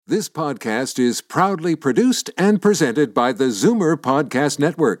This podcast is proudly produced and presented by the Zoomer Podcast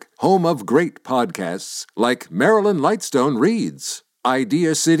Network, home of great podcasts like Marilyn Lightstone Reads,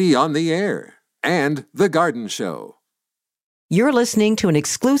 Idea City on the Air, and The Garden Show. You're listening to an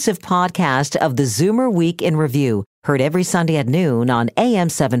exclusive podcast of the Zoomer Week in Review, heard every Sunday at noon on AM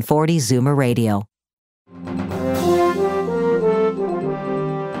 740 Zoomer Radio.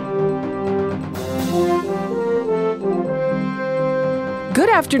 Good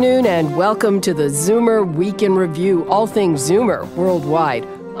afternoon and welcome to the Zoomer Week in Review, all things Zoomer worldwide.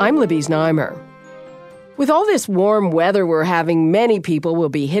 I'm Libby Znaimer. With all this warm weather we're having, many people will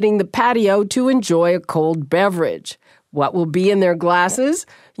be hitting the patio to enjoy a cold beverage. What will be in their glasses?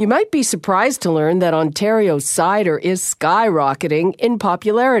 You might be surprised to learn that Ontario cider is skyrocketing in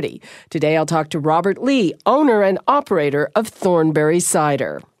popularity. Today I'll talk to Robert Lee, owner and operator of Thornbury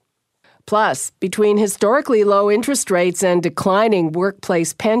Cider. Plus, between historically low interest rates and declining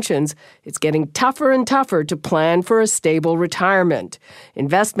workplace pensions, it's getting tougher and tougher to plan for a stable retirement.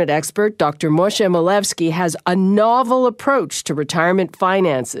 Investment expert Dr. Moshe Milevsky has a novel approach to retirement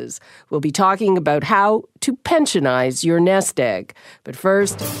finances. We'll be talking about how to pensionize your nest egg. But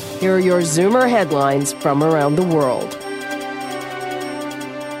first, here are your Zoomer headlines from around the world.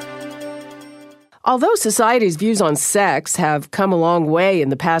 Although society's views on sex have come a long way in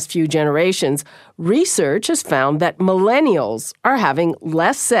the past few generations, research has found that millennials are having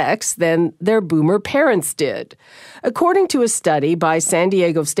less sex than their boomer parents did. According to a study by San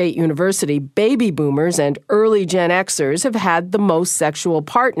Diego State University, baby boomers and early Gen Xers have had the most sexual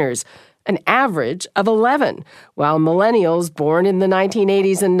partners, an average of 11, while millennials born in the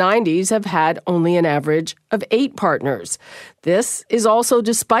 1980s and 90s have had only an average of 8 partners. This is also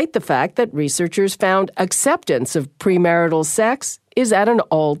despite the fact that researchers found acceptance of premarital sex is at an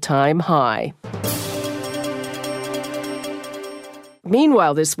all-time high.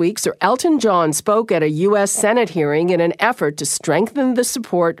 Meanwhile, this week, Sir Elton John spoke at a U.S. Senate hearing in an effort to strengthen the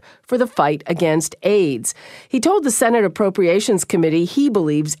support for the fight against AIDS. He told the Senate Appropriations Committee he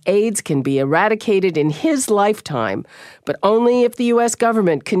believes AIDS can be eradicated in his lifetime, but only if the U.S.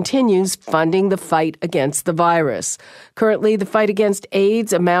 government continues funding the fight against the virus. Currently, the fight against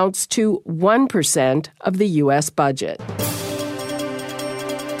AIDS amounts to 1% of the U.S. budget.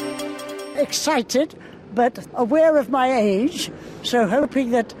 Excited, but aware of my age, so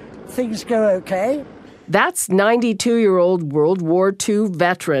hoping that things go okay. That's 92-year-old World War II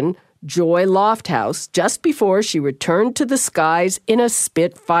veteran Joy Lofthouse, just before she returned to the skies in a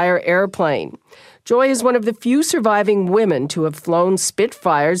Spitfire airplane. Joy is one of the few surviving women to have flown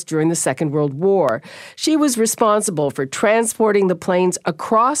Spitfires during the Second World War. She was responsible for transporting the planes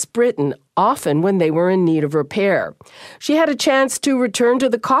across Britain, often when they were in need of repair. She had a chance to return to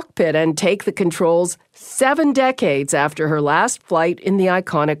the cockpit and take the controls 7 decades after her last flight in the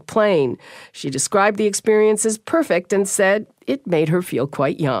iconic plane. She described the experience as perfect and said it made her feel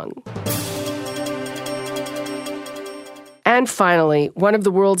quite young. And finally, one of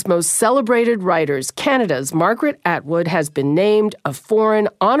the world's most celebrated writers, Canada's Margaret Atwood, has been named a foreign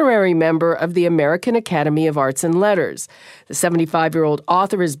honorary member of the American Academy of Arts and Letters. The 75-year-old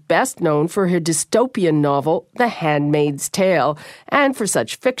author is best known for her dystopian novel, The Handmaid's Tale, and for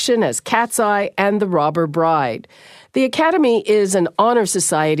such fiction as Cat's Eye and The Robber Bride. The Academy is an honor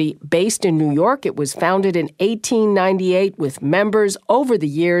society based in New York. It was founded in 1898 with members over the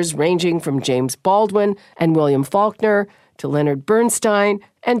years ranging from James Baldwin and William Faulkner to Leonard Bernstein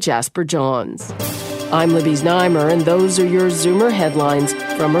and Jasper Johns. I'm Libby Znaimer, and those are your Zoomer headlines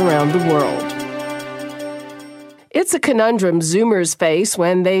from around the world. It's a conundrum Zoomers face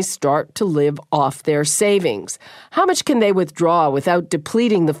when they start to live off their savings. How much can they withdraw without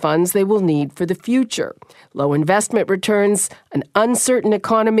depleting the funds they will need for the future? Low investment returns, an uncertain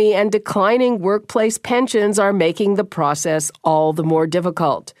economy, and declining workplace pensions are making the process all the more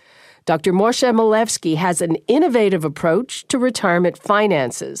difficult. Dr. Moshe Milevsky has an innovative approach to retirement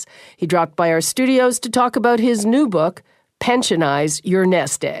finances. He dropped by our studios to talk about his new book, Pensionize Your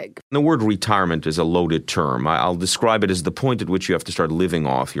Nest Egg. The word retirement is a loaded term. I'll describe it as the point at which you have to start living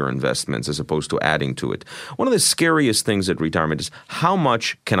off your investments as opposed to adding to it. One of the scariest things at retirement is how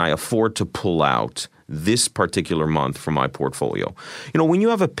much can I afford to pull out this particular month from my portfolio. You know, when you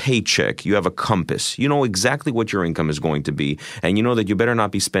have a paycheck, you have a compass. You know exactly what your income is going to be, and you know that you better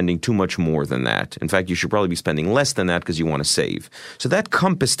not be spending too much more than that. In fact, you should probably be spending less than that because you want to save. So that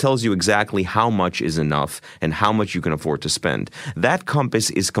compass tells you exactly how much is enough and how much you can afford to spend. That compass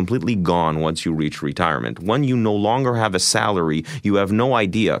is completely gone once you reach retirement. When you no longer have a salary, you have no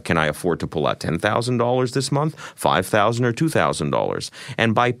idea, can I afford to pull out $10,000 this month, $5,000 or $2,000?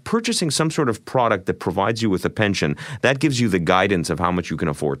 And by purchasing some sort of product that provides you with a pension, that gives you the guidance of how much you can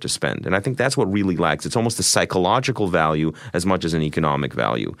afford to spend. And I think that's what really lacks. It's almost a psychological value as much as an economic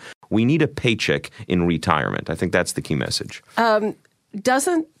value. We need a paycheck in retirement. I think that's the key message.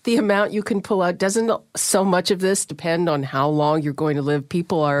 Doesn't the amount you can pull out, doesn't so much of this depend on how long you're going to live?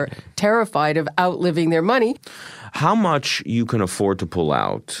 People are terrified of outliving their money. How much you can afford to pull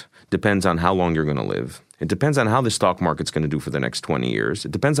out depends on how long you're going to live. It depends on how the stock market's going to do for the next 20 years.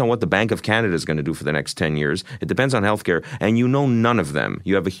 It depends on what the Bank of Canada is going to do for the next 10 years. It depends on healthcare, and you know none of them.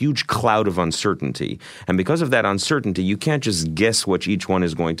 You have a huge cloud of uncertainty. And because of that uncertainty, you can't just guess what each one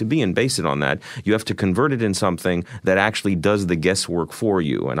is going to be and base it on that. You have to convert it in something that actually does the guesswork for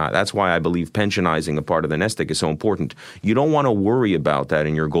you. And that's why I believe pensionizing a part of the nest egg is so important. You don't want to worry about that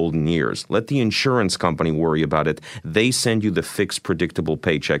in your golden years. Let the insurance company worry about it. They send you the fixed, predictable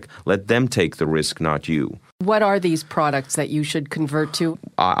paycheck. Let them take the risk, not you. What are these products that you should convert to?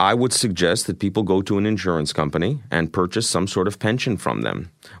 I would suggest that people go to an insurance company and purchase some sort of pension from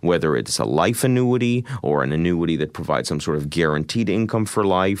them, whether it's a life annuity or an annuity that provides some sort of guaranteed income for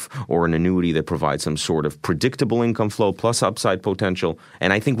life or an annuity that provides some sort of predictable income flow plus upside potential.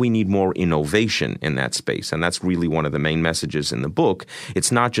 And I think we need more innovation in that space. And that's really one of the main messages in the book.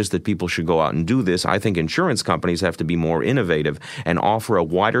 It's not just that people should go out and do this. I think insurance companies have to be more innovative and offer a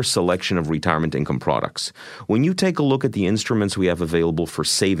wider selection of retirement income products. When you take a look at the instruments we have available for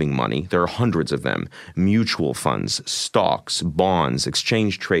saving money, there are hundreds of them. Mutual funds, stocks, bonds,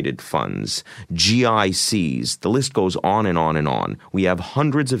 exchange-traded funds, GICs, the list goes on and on and on. We have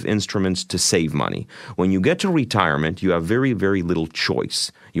hundreds of instruments to save money. When you get to retirement, you have very, very little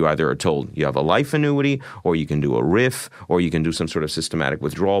choice. You either are told you have a life annuity, or you can do a RIF, or you can do some sort of systematic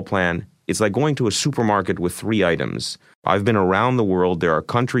withdrawal plan. It's like going to a supermarket with 3 items. I've been around the world. There are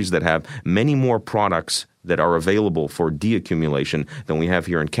countries that have many more products that are available for deaccumulation than we have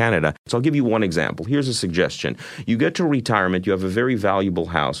here in Canada. So I'll give you one example. Here's a suggestion. You get to retirement, you have a very valuable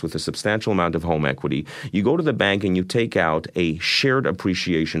house with a substantial amount of home equity. You go to the bank and you take out a shared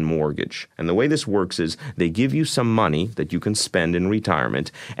appreciation mortgage. And the way this works is they give you some money that you can spend in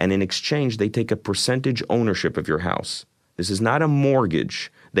retirement, and in exchange they take a percentage ownership of your house. This is not a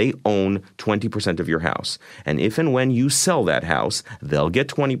mortgage. They own 20% of your house. And if and when you sell that house, they'll get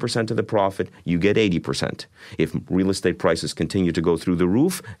 20% of the profit, you get 80%. If real estate prices continue to go through the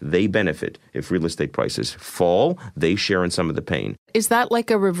roof, they benefit. If real estate prices fall, they share in some of the pain. Is that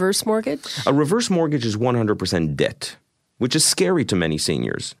like a reverse mortgage? A reverse mortgage is 100% debt, which is scary to many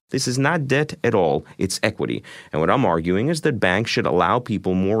seniors. This is not debt at all, it's equity. And what I'm arguing is that banks should allow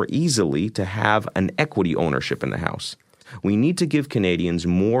people more easily to have an equity ownership in the house. We need to give Canadians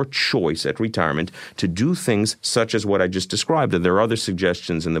more choice at retirement to do things such as what I just described. And there are other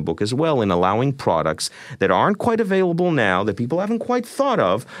suggestions in the book as well in allowing products that aren't quite available now, that people haven't quite thought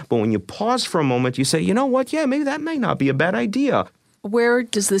of. But when you pause for a moment, you say, you know what? Yeah, maybe that may not be a bad idea. Where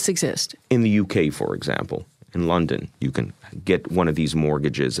does this exist? In the UK, for example. In London, you can get one of these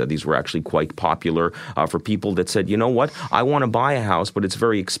mortgages. These were actually quite popular for people that said, you know what, I want to buy a house, but it's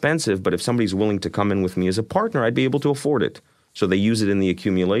very expensive. But if somebody's willing to come in with me as a partner, I'd be able to afford it. So they use it in the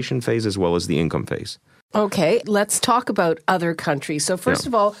accumulation phase as well as the income phase. Okay, let's talk about other countries. So first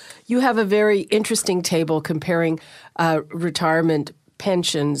of all, you have a very interesting table comparing retirement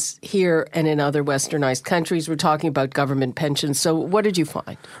pensions here and in other westernized countries. We're talking about government pensions. So what did you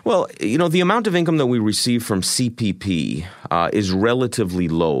find? Well, you know, the amount of income that we receive from CPP is relatively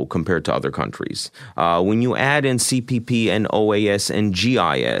low compared to other countries. When you add in CPP and OAS and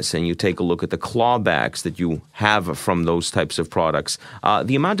GIS and you take a look at the clawbacks that you have from those types of products,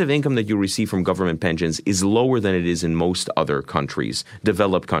 the amount of income that you receive from government pensions is lower than it is in most other countries,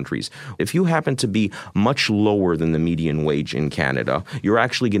 developed countries. If you happen to be much lower than the median wage in Canada, you're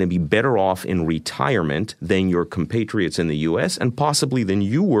actually going to be better off in retirement than your compatriots in the U.S. and possibly than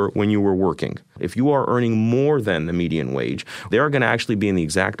you were when you were working. If you are earning more than the median wage, they're going to actually be in the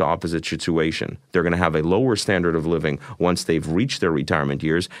exact opposite situation. They're going to have a lower standard of living once they've reached their retirement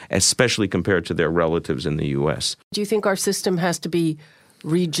years, especially compared to their relatives in the U.S. Do you think our system has to be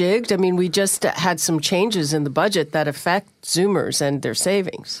rejigged? I mean, we just had some changes in the budget that affect Zoomers and their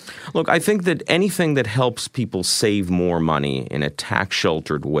savings. Look, I think that anything that helps people save more money in a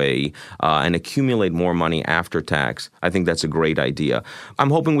tax-sheltered way and accumulate more money after tax, I think that's a great idea.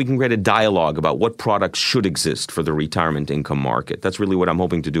 I'm hoping we can create a dialogue about what products should exist for the retirement income market. That's really what I'm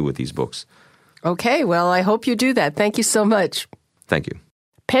hoping to do with these books. Okay, well, I hope you do that. Thank you so much. Thank you.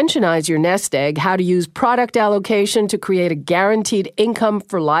 Pensionize Your Nest Egg, How to Use Product Allocation to Create a Guaranteed Income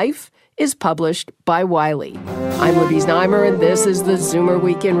for Life, is published by Wiley. I'm Libby Znaimer, and this is the Zoomer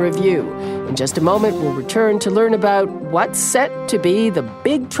Week in Review. In just a moment, we'll return to learn about what's set to be the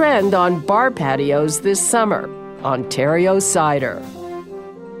big trend on bar patios this summer, Ontario cider.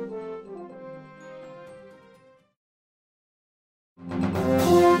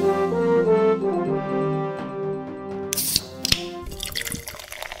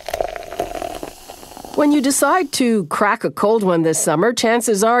 When you decide to crack a cold one this summer,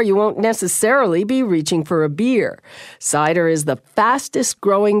 chances are you won't necessarily be reaching for a beer. Cider is the fastest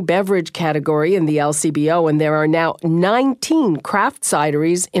growing beverage category in the LCBO, and there are now 19 craft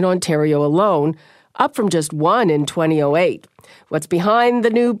cideries in Ontario alone, up from just one in 2008. What's behind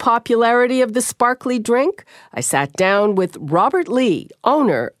the new popularity of the sparkly drink? I sat down with Robert Lee,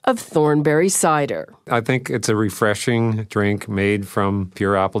 owner of Thornbury Cider. I think it's a refreshing drink made from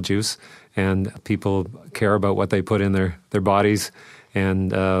pure apple juice, and people care about what they put in their bodies.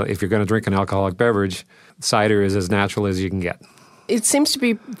 And if you're going to drink an alcoholic beverage, cider is as natural as you can get. It seems to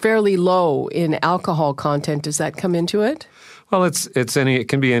be fairly low in alcohol content. Does that come into it? Well, it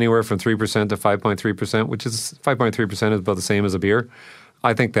can be anywhere from 3% to 5.3%, which is 5.3% is about the same as a beer.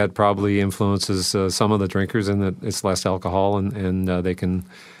 I think that probably influences some of the drinkers in that it's less alcohol and they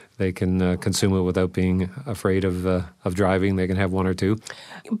can consume it without being afraid of driving. They can have one or two.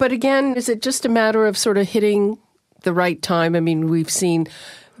 But again, is it just a matter of sort of hitting the right time? I mean, we've seen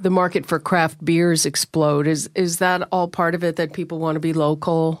the market for craft beers explode. Is that all part of it, that people want to be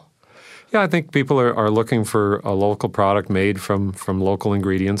local? Yeah, I think people are looking for a local product made from local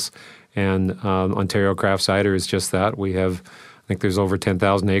ingredients, and Ontario Craft Cider is just that. I think there's over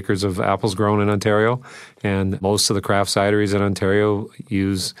 10,000 acres of apples grown in Ontario, and most of the craft cideries in Ontario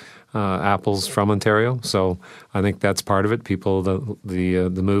use apples from Ontario. So I think that's part of it. People, the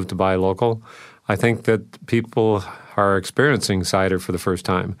move to buy local. I think that people are experiencing cider for the first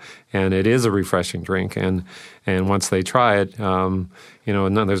time, and it is a refreshing drink. And once they try it,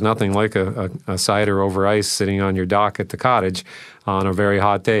 there's nothing like a cider over ice sitting on your dock at the cottage on a very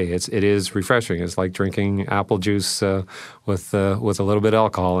hot day. It is refreshing. It's like drinking apple juice with a little bit of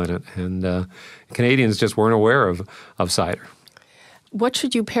alcohol in it. And Canadians just weren't aware of cider. What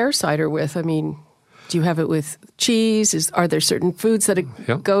should you pair cider with? I mean, do you have it with cheese? Are there certain foods that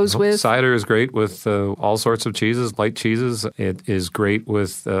it goes with? Cider is great with all sorts of cheeses, light cheeses. It is great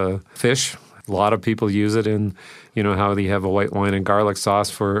with fish. A lot of people use it in, how you have a white wine and garlic sauce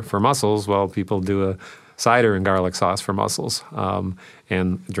for mussels. Well, people do a cider and garlic sauce for mussels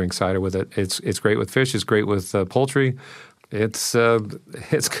and drink cider with it. It's great with fish. It's great with poultry. It's good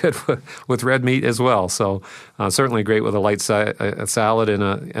with red meat as well. So certainly great with a light a salad and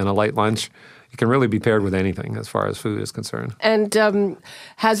a light lunch. It can really be paired with anything as far as food is concerned. And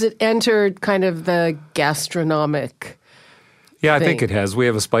has it entered kind of the gastronomic Yeah, thing? I think it has. We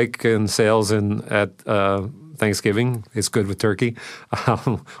have a spike in sales at Thanksgiving. It's good with turkey.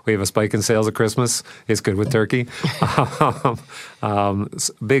 We have a spike in sales at Christmas. It's good with turkey.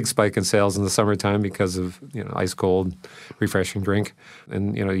 Big spike in sales in the summertime because of ice cold, refreshing drink.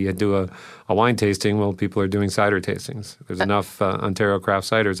 And you do a wine tasting. Well, people are doing cider tastings. There's enough Ontario craft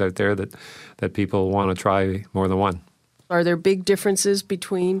ciders out there that people want to try more than one. Are there big differences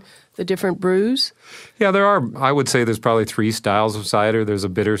between the different brews? Yeah, there are. I would say there's probably three styles of cider. There's a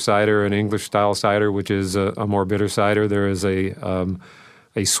bitter cider, an English-style cider, which is a more bitter cider. There is a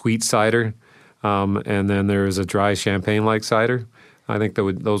sweet cider, and then there is a dry champagne-like cider. I think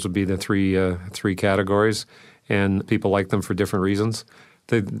those would be the three categories, and people like them for different reasons.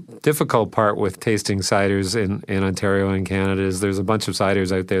 The difficult part with tasting ciders in Ontario and Canada is there's a bunch of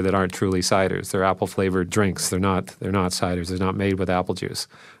ciders out there that aren't truly ciders. They're apple-flavored drinks. They're not ciders. They're not made with apple juice.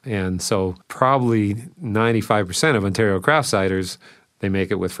 And so probably 95% of Ontario craft ciders, they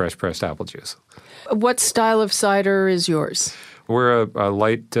make it with fresh-pressed apple juice. What style of cider is yours? We're a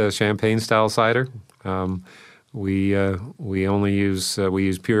light champagne-style cider. We only use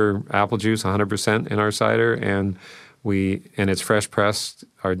pure apple juice, 100% in our cider, and it's fresh pressed.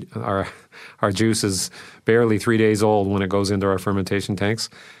 Our juice is barely 3 days old when it goes into our fermentation tanks,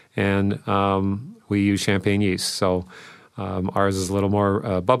 and we use champagne yeast. So ours is a little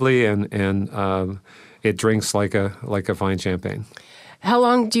more bubbly, and it drinks like a fine champagne. How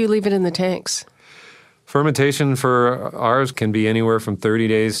long do you leave it in the tanks? Fermentation for ours can be anywhere from 30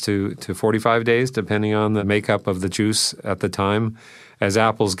 days to 45 days, depending on the makeup of the juice at the time. As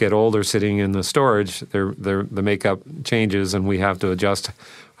apples get older sitting in the storage, the makeup changes, and we have to adjust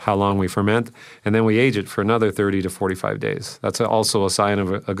how long we ferment. And then we age it for another 30 to 45 days. That's also a sign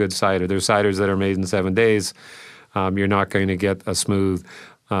of a good cider. There's ciders that are made in 7 days. You're not going to get a smooth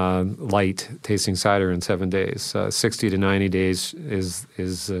light tasting cider in 7 days. 60 to 90 days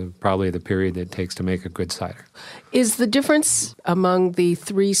is probably the period that it takes to make a good cider. Is the difference among the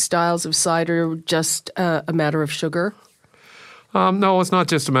three styles of cider just a matter of sugar? No, it's not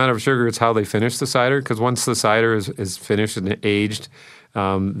just a matter of sugar. It's how they finish the cider, because once the cider is finished and aged,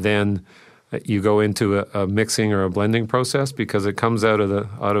 then you go into a mixing or a blending process, because it comes out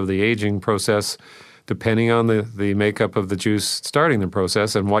of the aging process. Depending on the makeup of the juice starting the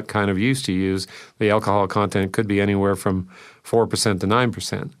process and what kind of yeast you use, the alcohol content could be anywhere from 4% to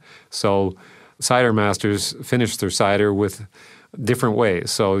 9%. So cider masters finish their cider with different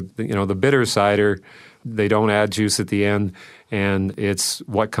ways. So, the bitter cider, they don't add juice at the end, and it's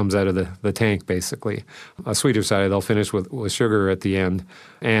what comes out of the tank, basically. A sweeter cider, they'll finish with sugar at the end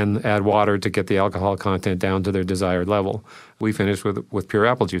and add water to get the alcohol content down to their desired level. We finish with pure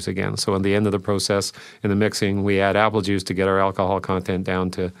apple juice again. So at the end of the process, in the mixing, we add apple juice to get our alcohol content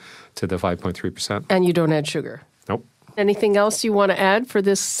down to the 5.3%. And you don't add sugar? Nope. Anything else you want to add for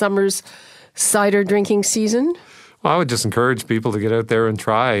this summer's cider drinking season? Well, I would just encourage people to get out there and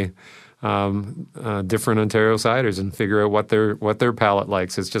try different Ontario ciders and figure out what their palate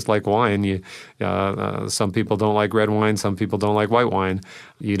likes. It's just like wine. Some people don't like red wine. Some people don't like white wine.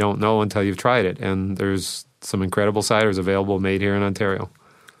 You don't know until you've tried it. And there's some incredible ciders available made here in Ontario.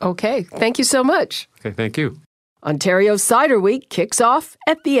 Okay. Thank you so much. Okay. Thank you. Ontario Cider Week kicks off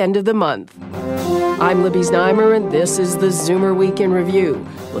at the end of the month. I'm Libby Znaimer, and this is the Zoomer Week in Review.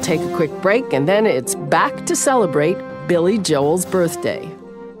 We'll take a quick break, and then it's back to celebrate Billy Joel's birthday.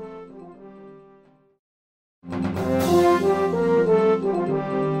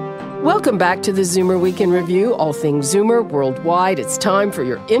 Welcome back to the Zoomer Week in Review, all things Zoomer worldwide. It's time for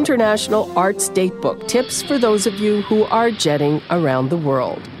your International Arts Datebook tips for those of you who are jetting around the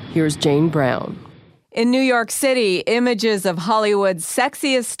world. Here's Jane Brown. In New York City, images of Hollywood's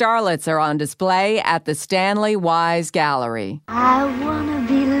sexiest starlets are on display at the Stanley Wise Gallery. I wanna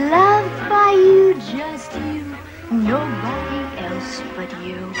be loved by you, just you, nobody else but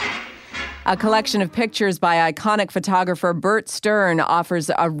you. A collection of pictures by iconic photographer Bert Stern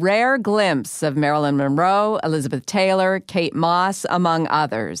offers a rare glimpse of Marilyn Monroe, Elizabeth Taylor, Kate Moss, among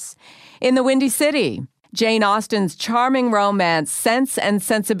others. In the Windy City, Jane Austen's charming romance Sense and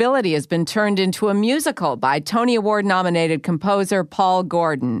Sensibility has been turned into a musical by Tony Award-nominated composer Paul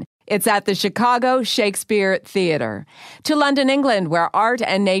Gordon. It's at the Chicago Shakespeare Theatre. To London, England, where art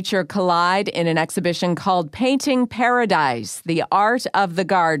and nature collide in an exhibition called Painting Paradise, the Art of the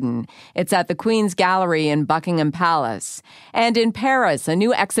Garden. It's at the Queen's Gallery in Buckingham Palace. And in Paris, a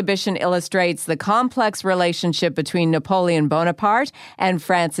new exhibition illustrates the complex relationship between Napoleon Bonaparte and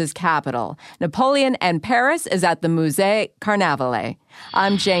France's capital. Napoleon and Paris is at the Musée Carnavalet.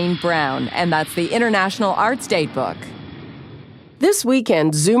 I'm Jane Brown, and that's the International Arts Datebook. This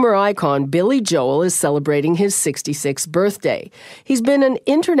weekend, Zoomer icon Billy Joel is celebrating his 66th birthday. He's been an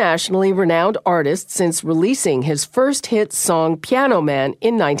internationally renowned artist since releasing his first hit song Piano Man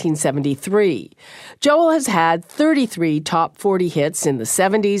in 1973. Joel has had 33 top 40 hits in the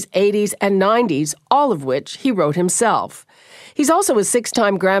 70s, 80s, and 90s, all of which he wrote himself. He's also a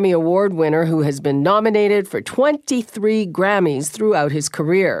 6-time Grammy Award winner who has been nominated for 23 Grammys throughout his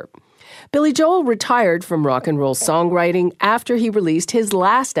career. Billy Joel retired from rock and roll songwriting after he released his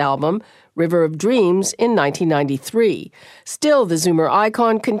last album, River of Dreams, in 1993. Still, the Zoomer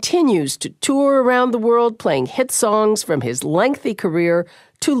icon continues to tour around the world playing hit songs from his lengthy career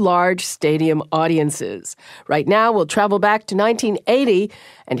to large stadium audiences. Right now, we'll travel back to 1980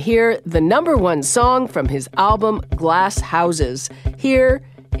 and hear the number one song from his album, Glass Houses. Here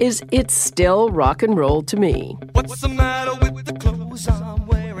is It's Still Rock and Roll to Me. What's the matter with the clothes I'm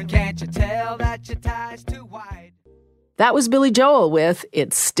wearing? Can't you tell that your tie's too wide? That was Billy Joel with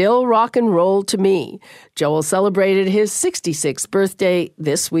It's Still Rock and Roll to Me. Joel celebrated his 66th birthday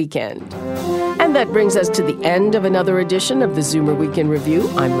this weekend. And that brings us to the end of another edition of the Zoomer Week in Review.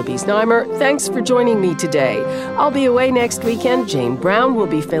 I'm Libby Znaimer. Thanks for joining me today. I'll be away next weekend. Jane Brown will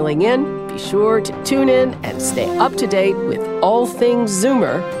be filling in. Be sure to tune in and stay up to date with all things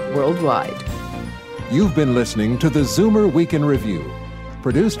Zoomer worldwide. You've been listening to the Zoomer Week in Review,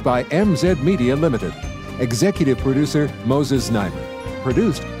 produced by MZ Media Limited. Executive producer Moses Znaimer.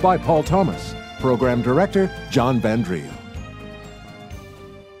 Produced by Paul Thomas. Program director John Van Driel.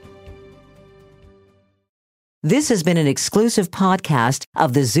 This has been an exclusive podcast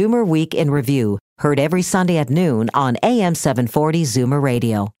of the Zoomer Week in Review, heard every Sunday at noon on AM 740 Zoomer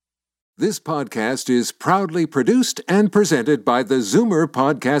Radio. This podcast is proudly produced and presented by the Zoomer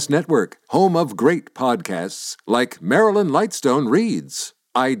Podcast Network, home of great podcasts like Marilyn Lightstone Reads,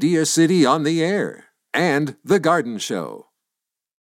 Idea City on the Air, and The Garden Show.